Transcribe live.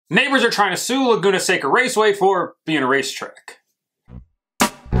Neighbors are trying to sue Laguna Seca Raceway for being a racetrack.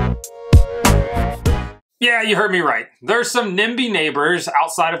 Yeah, you heard me right. There's some NIMBY neighbors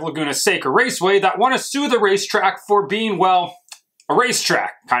outside of Laguna Seca Raceway that want to sue the racetrack for being, well, a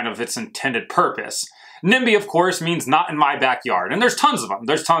racetrack, kind of its intended purpose. NIMBY, of course, means not in my backyard, and there's tons of them.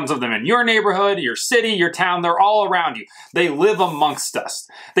 There's tons of them in your neighborhood, your city, your town. They're all around you. They live amongst us.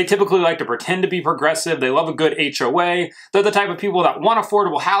 They typically like to pretend to be progressive. They love a good HOA. They're the type of people that want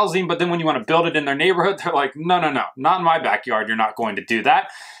affordable housing, but then when you want to build it in their neighborhood, they're like, no, not in my backyard. You're not going to do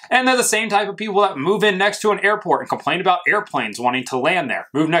that. And they're the same type of people that move in next to an airport and complain about airplanes wanting to land there.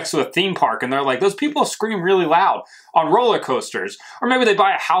 Move next to a theme park and they're like, those people scream really loud on roller coasters. Or maybe they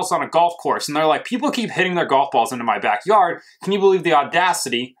buy a house on a golf course and they're like, people keep hitting their golf balls into my backyard. Can you believe the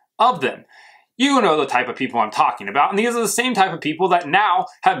audacity of them? You know the type of people I'm talking about. And these are the same type of people that now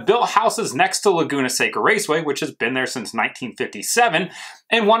have built houses next to Laguna Seca Raceway, which has been there since 1957,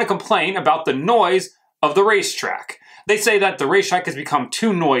 and want to complain about the noise of the racetrack. They say that the racetrack has become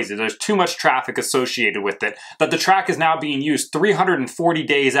too noisy, there's too much traffic associated with it, that the track is now being used 340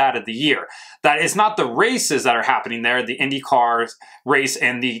 days out of the year, that it's not the races that are happening there, the IndyCar race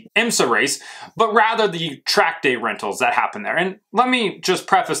and the IMSA race, but rather the track day rentals that happen there. And let me just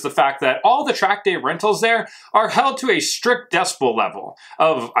preface the fact that all the track day rentals there are held to a strict decibel level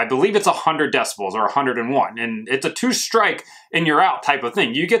of, I believe it's 100 decibels or 101, and it's a 2-strike and you're out type of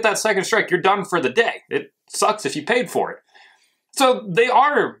thing. You get that second strike, you're done for the day. It sucks if you paid for it. So they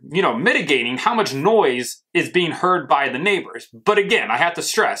are, mitigating how much noise is being heard by the neighbors. But again, I have to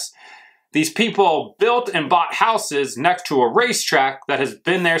stress, these people built and bought houses next to a racetrack that has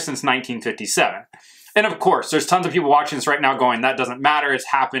been there since 1957. And of course, there's tons of people watching this right now going, that doesn't matter. It's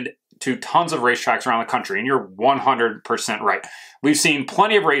happened to tons of racetracks around the country, and you're 100% right. We've seen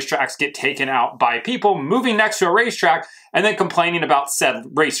plenty of racetracks get taken out by people moving next to a racetrack and then complaining about said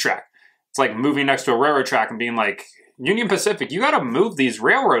racetrack. It's like moving next to a railroad track and being like, Union Pacific, you gotta move these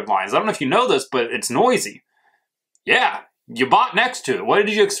railroad lines. I don't know if you know this, but it's noisy. Yeah, you bought next to it. What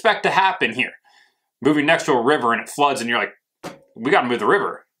did you expect to happen here? Moving next to a river and it floods and you're like, we gotta move the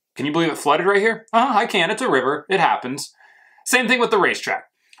river. Can you believe it flooded right here? I can, it's a river, it happens. Same thing with the racetrack.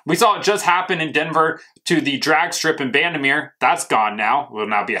 We saw it just happen in Denver to the drag strip in Bandimere. That's gone now. Will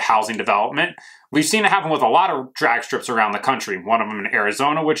now be a housing development. We've seen it happen with a lot of drag strips around the country. One of them in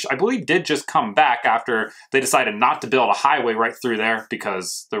Arizona, which I believe did just come back after they decided not to build a highway right through there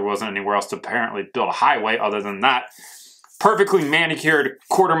because there wasn't anywhere else to apparently build a highway other than that perfectly manicured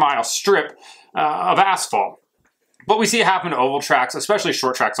quarter-mile strip of asphalt. But we see it happen to oval tracks, especially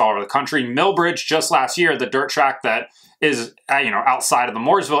short tracks all over the country. Millbridge just last year, the dirt track that is outside of the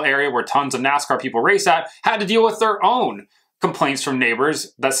Mooresville area where tons of NASCAR people race at, had to deal with their own complaints from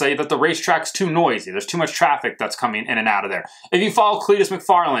neighbors that say that the racetrack's too noisy. There's too much traffic that's coming in and out of there. If you follow Cletus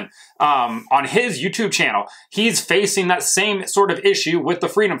McFarland on his YouTube channel, he's facing that same sort of issue with the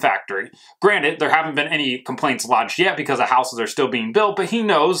Freedom Factory. Granted, there haven't been any complaints lodged yet because the houses are still being built, but he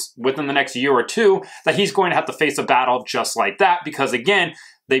knows within the next year or two that he's going to have to face a battle just like that because, again,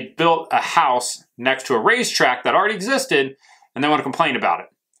 they built a house next to a racetrack that already existed and they want to complain about it.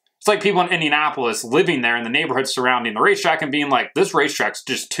 It's like people in Indianapolis living there in the neighborhood surrounding the racetrack and being like, this racetrack's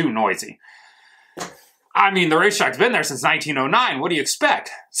just too noisy. I mean, the racetrack's been there since 1909. What do you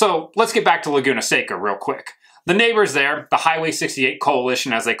expect? So let's get back to Laguna Seca real quick. The neighbors there, the Highway 68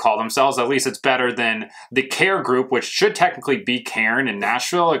 Coalition, as they call themselves, at least it's better than the CARE group, which should technically be Cairn in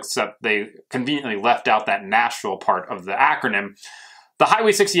Nashville, except they conveniently left out that Nashville part of the acronym. The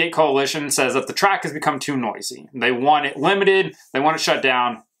Highway 68 Coalition says that the track has become too noisy. They want it limited, they want it shut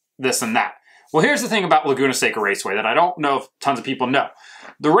down, this and that. Well, here's the thing about Laguna Seca Raceway that I don't know if tons of people know.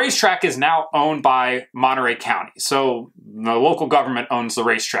 The racetrack is now owned by Monterey County, so the local government owns the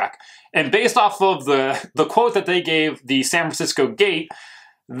racetrack. And based off of the quote that they gave the San Francisco Gate,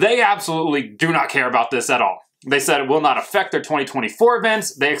 they absolutely do not care about this at all. They said it will not affect their 2024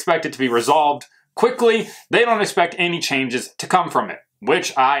 events. They expect it to be resolved quickly. They don't expect any changes to come from it,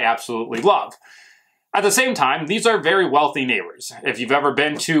 which I absolutely love. At the same time, these are very wealthy neighbors. If you've ever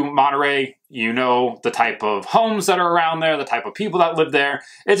been to Monterey, you know the type of homes that are around there, the type of people that live there.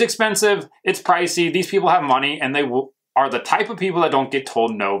 It's expensive, it's pricey, these people have money, and they are the type of people that don't get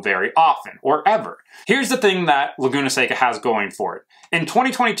told no very often, or ever. Here's the thing that Laguna Seca has going for it. In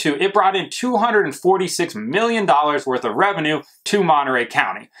 2022, it brought in $246 million worth of revenue to Monterey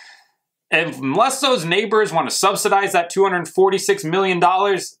County. Unless those neighbors want to subsidize that $246 million,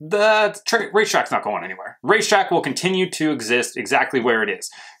 the racetrack's not going anywhere. Racetrack will continue to exist exactly where it is.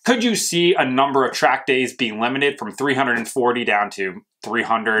 Could you see a number of track days being limited from 340 down to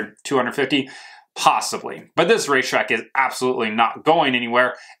 300, 250? Possibly. But this racetrack is absolutely not going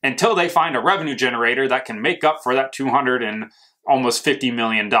anywhere until they find a revenue generator that can make up for that $200 and almost $50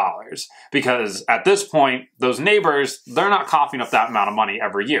 million. Because at this point, those neighbors, they're not coughing up that amount of money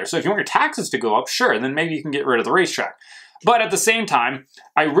every year. So if you want your taxes to go up, sure, then maybe you can get rid of the racetrack. But at the same time,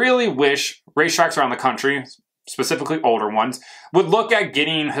 I really wish racetracks around the country, specifically older ones, would look at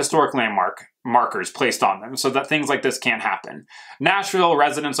getting historic markers placed on them so that things like this can't happen. Nashville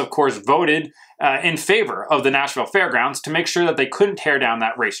residents, of course, voted in favor of the Nashville Fairgrounds to make sure that they couldn't tear down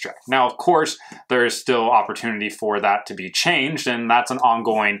that racetrack. Now, of course, there is still opportunity for that to be changed, and that's an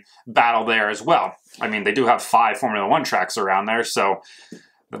ongoing battle there as well. I mean, they do have 5 Formula One tracks around there, so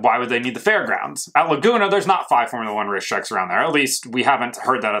why would they need the fairgrounds? At Laguna, there's not 5 Formula One racetracks around there. At least we haven't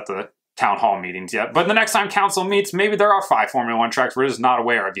heard that at the town hall meetings yet. But the next time council meets, maybe there are 5 Formula One tracks we're just not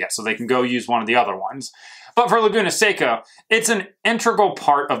aware of yet, so they can go use one of the other ones. But for Laguna Seca, it's an integral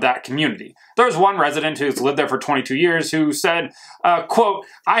part of that community. There's one resident who's lived there for 22 years who said, quote,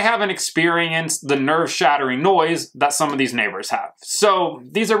 "I haven't experienced the nerve-shattering noise that some of these neighbors have." So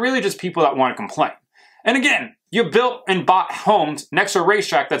these are really just people that want to complain. And again, you built and bought homes next to a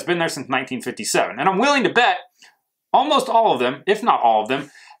racetrack that's been there since 1957. And I'm willing to bet almost all of them, if not all of them,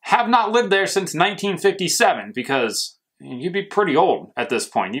 have not lived there since 1957, because you'd be pretty old at this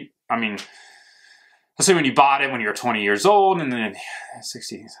point. I mean, assuming you bought it when you were 20 years old, and then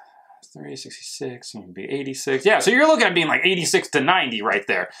 63, 66, you'd be 86. Yeah, so you're looking at being like 86 to 90 right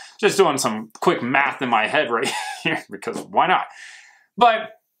there. Just doing some quick math in my head right here, because why not?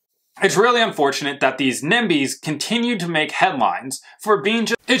 But it's really unfortunate that these NIMBYs continue to make headlines for being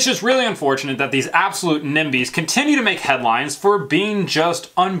just... It's just really unfortunate that these absolute NIMBYs continue to make headlines for being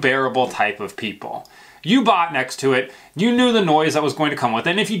just unbearable type of people. You bought next to it, you knew the noise that was going to come with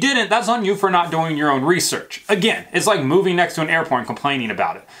it, and if you didn't, that's on you for not doing your own research. Again, it's like moving next to an airport and complaining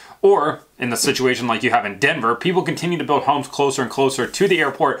about it. Or, in the situation like you have in Denver, people continue to build homes closer and closer to the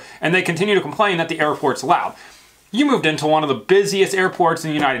airport, and they continue to complain that the airport's loud. You moved into one of the busiest airports in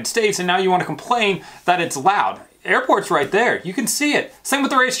the United States, and now you want to complain that it's loud. Airport's right there. You can see it. Same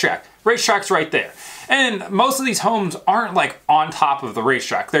with the racetrack. Racetrack's right there. And most of these homes aren't like on top of the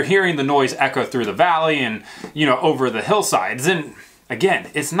racetrack. They're hearing the noise echo through the valley and, you know, over the hillsides. And again,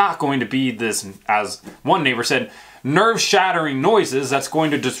 it's not going to be this, as one neighbor said, nerve-shattering noises that's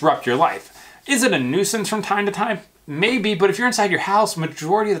going to disrupt your life. Is it a nuisance from time to time? Maybe, but if you're inside your house,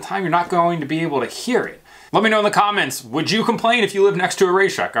 majority of the time you're not going to be able to hear it. Let me know in the comments, would you complain if you live next to a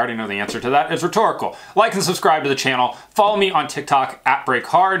racetrack? I already know the answer to that. It's rhetorical. Like and subscribe to the channel. Follow me on TikTok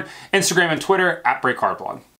 @BreakHard, Instagram and Twitter @BreakHardBlog.